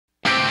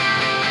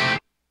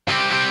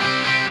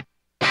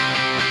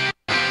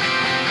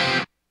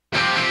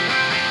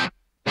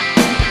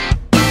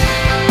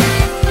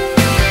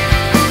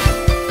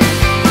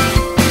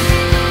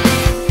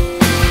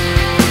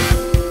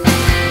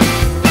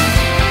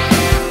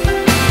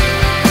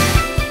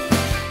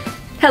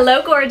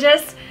Hello,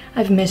 gorgeous.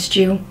 I've missed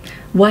you.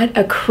 What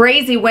a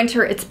crazy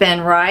winter it's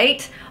been,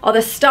 right? All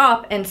the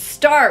stop and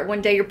start.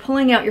 One day you're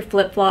pulling out your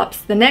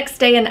flip-flops. The next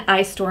day an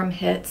ice storm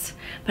hits.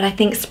 But I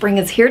think spring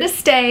is here to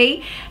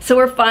stay. So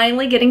we're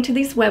finally getting to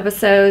these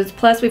webisodes.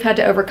 Plus we've had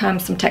to overcome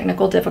some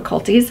technical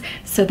difficulties.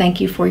 So thank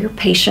you for your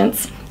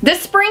patience.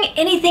 This spring,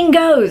 anything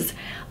goes.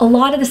 A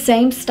lot of the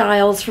same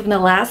styles from the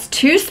last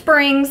 2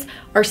 springs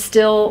are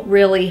still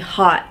really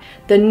hot.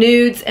 The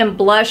nudes and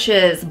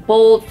blushes,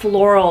 bold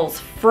florals,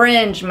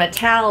 fringe,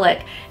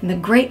 metallic. And the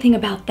great thing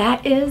about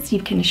that is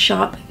you can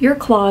shop your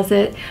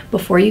closet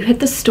before you hit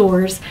the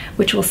stores,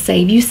 which will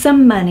save you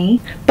some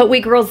money. But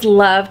we girls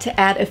love to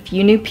add a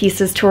few new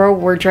pieces to our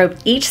wardrobe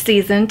each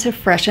season to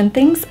freshen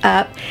things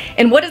up.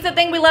 And what is the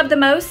thing we love the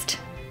most?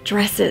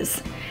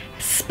 Dresses.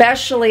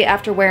 Especially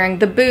after wearing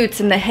the boots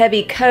and the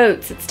heavy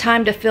coats. It's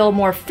time to feel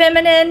more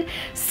feminine.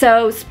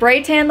 So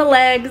spray tan the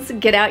legs,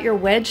 get out your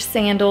wedge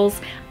sandals.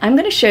 I'm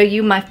gonna show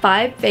you my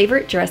 5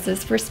 favorite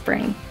dresses for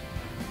spring.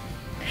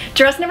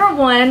 Dress number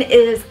 1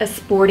 is a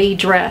sporty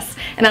dress.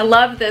 And I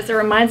love this. It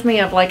reminds me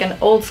of like an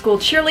old school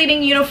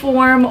cheerleading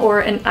uniform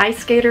or an ice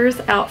skater's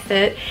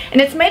outfit.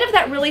 And it's made of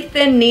that really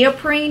thin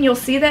neoprene. You'll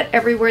see that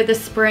everywhere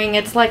this spring.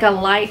 It's like a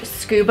light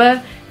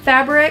scuba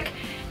fabric.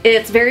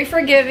 It's very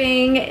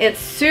forgiving, it's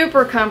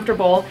super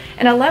comfortable,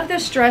 and I love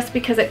this dress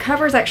because it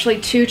covers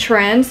actually 2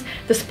 trends,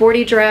 the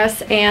sporty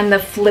dress and the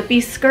flippy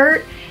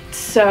skirt. It's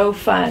so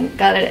fun.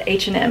 Got it at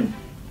H&M.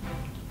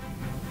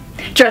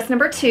 Dress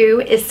number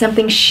 2 is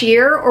something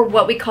sheer, or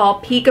what we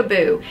call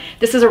peekaboo.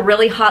 This is a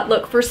really hot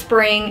look for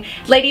spring.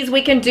 Ladies,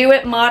 we can do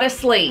it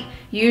modestly.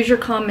 Use your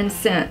common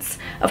sense.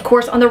 Of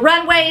course, on the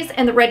runways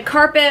and the red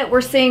carpet,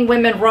 we're seeing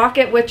women rock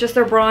it with just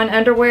their bra and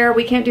underwear.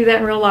 We can't do that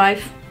in real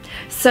life.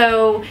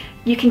 So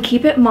you can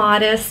keep it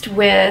modest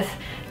with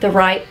the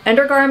right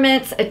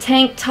undergarments, a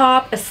tank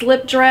top, a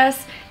slip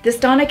dress. This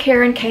Donna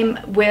Karan came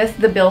with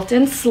the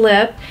built-in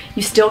slip.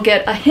 You still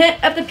get a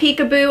hint of the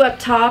peekaboo up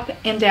top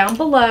and down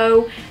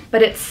below,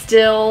 but it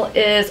still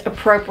is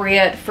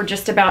appropriate for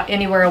just about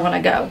anywhere I want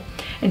to go.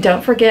 And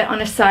don't forget,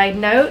 on a side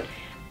note,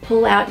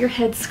 pull out your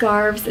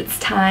headscarves. It's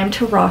time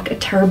to rock a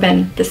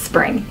turban this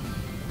spring.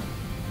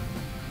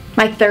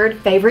 My 3rd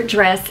favorite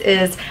dress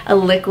is a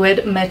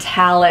liquid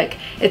metallic.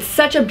 It's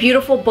such a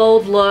beautiful,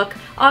 bold look.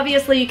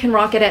 Obviously, you can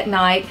rock it at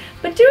night,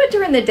 but do it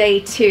during the day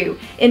too.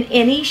 In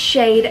any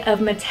shade of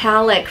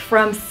metallic,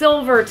 from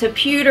silver to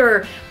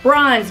pewter,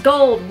 bronze,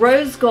 gold,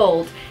 rose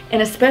gold.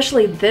 And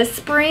especially this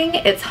spring,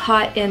 it's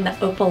hot in the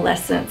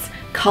opalescence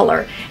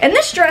color. And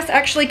this dress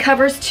actually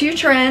covers 2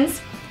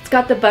 trends. It's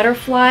got the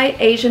butterfly,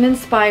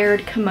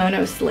 Asian-inspired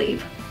kimono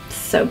sleeve.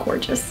 So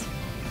gorgeous.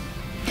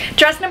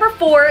 Dress number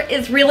 4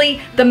 is really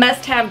the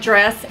must-have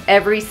dress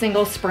every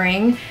single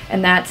spring,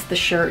 and that's the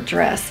shirt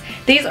dress.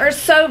 These are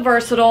so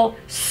versatile,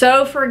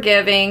 so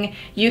forgiving.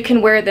 You can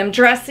wear them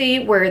dressy,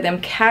 wear them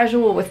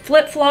casual with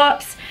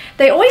flip-flops.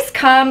 They always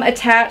come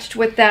attached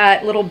with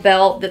that little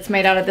belt that's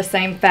made out of the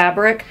same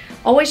fabric.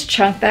 Always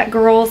chunk that,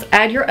 girls.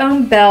 Add your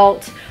own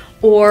belt,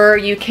 or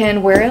you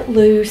can wear it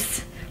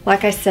loose.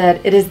 Like I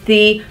said, it is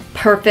the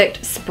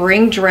perfect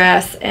spring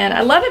dress, and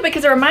I love it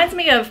because it reminds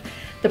me of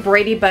the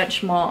Brady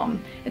Bunch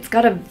mom. It's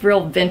got a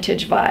real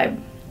vintage vibe.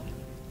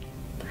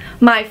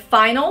 My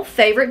final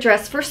favorite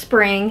dress for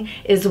spring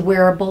is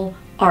wearable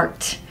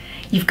art.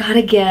 You've got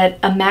to get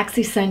a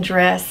maxi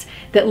sundress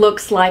that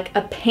looks like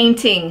a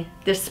painting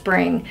this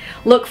spring.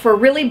 Look for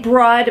really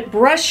broad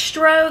brush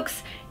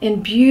strokes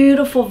in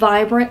beautiful,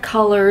 vibrant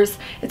colors.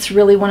 It's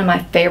really one of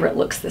my favorite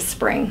looks this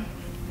spring.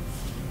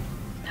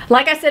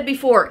 Like I said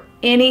before,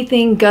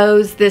 anything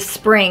goes this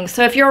spring.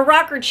 So if you're a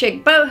rocker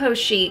chick, boho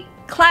chic,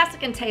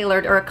 classic and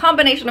tailored, or a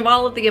combination of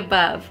all of the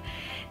above,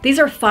 these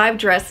are 5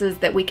 dresses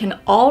that we can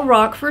all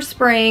rock for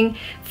spring,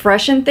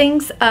 freshen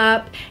things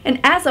up. And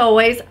as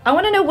always, I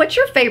want to know, what's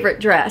your favorite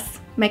dress?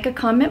 Make a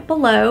comment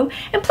below,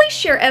 and please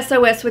share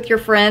SOS with your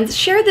friends.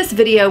 Share this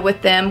video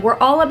with them. We're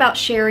all about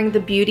sharing the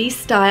beauty,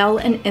 style,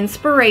 and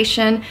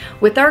inspiration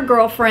with our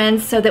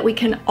girlfriends so that we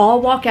can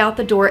all walk out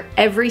the door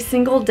every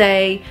single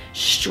day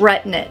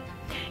strutting it.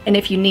 And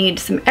if you need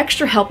some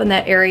extra help in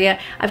that area,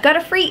 I've got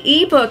a free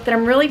ebook that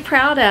I'm really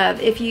proud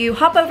of. If you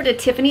hop over to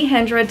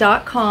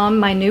tiffanyhendra.com,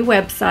 my new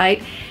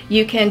website,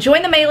 you can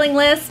join the mailing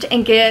list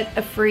and get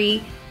a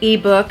free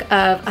ebook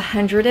of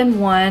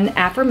 101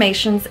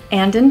 affirmations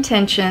and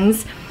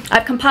intentions.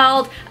 I've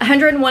compiled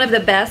 101 of the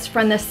best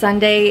from the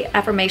Sunday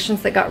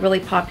affirmations that got really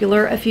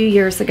popular a few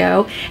years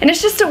ago. And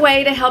it's just a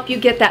way to help you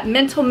get that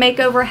mental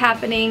makeover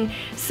happening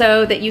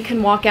so that you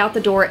can walk out the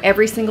door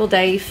every single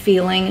day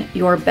feeling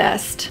your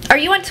best. Are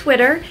you on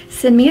Twitter?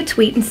 Send me a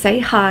tweet and say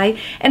hi.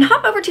 And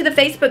hop over to the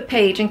Facebook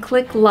page and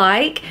click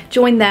like.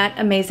 Join that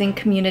amazing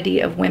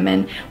community of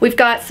women. We've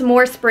got some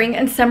more spring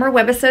and summer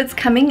webisodes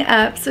coming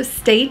up, so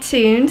stay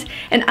tuned.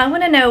 And I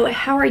want to know,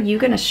 how are you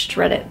going to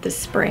strut it this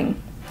spring?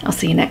 I'll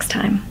see you next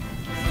time.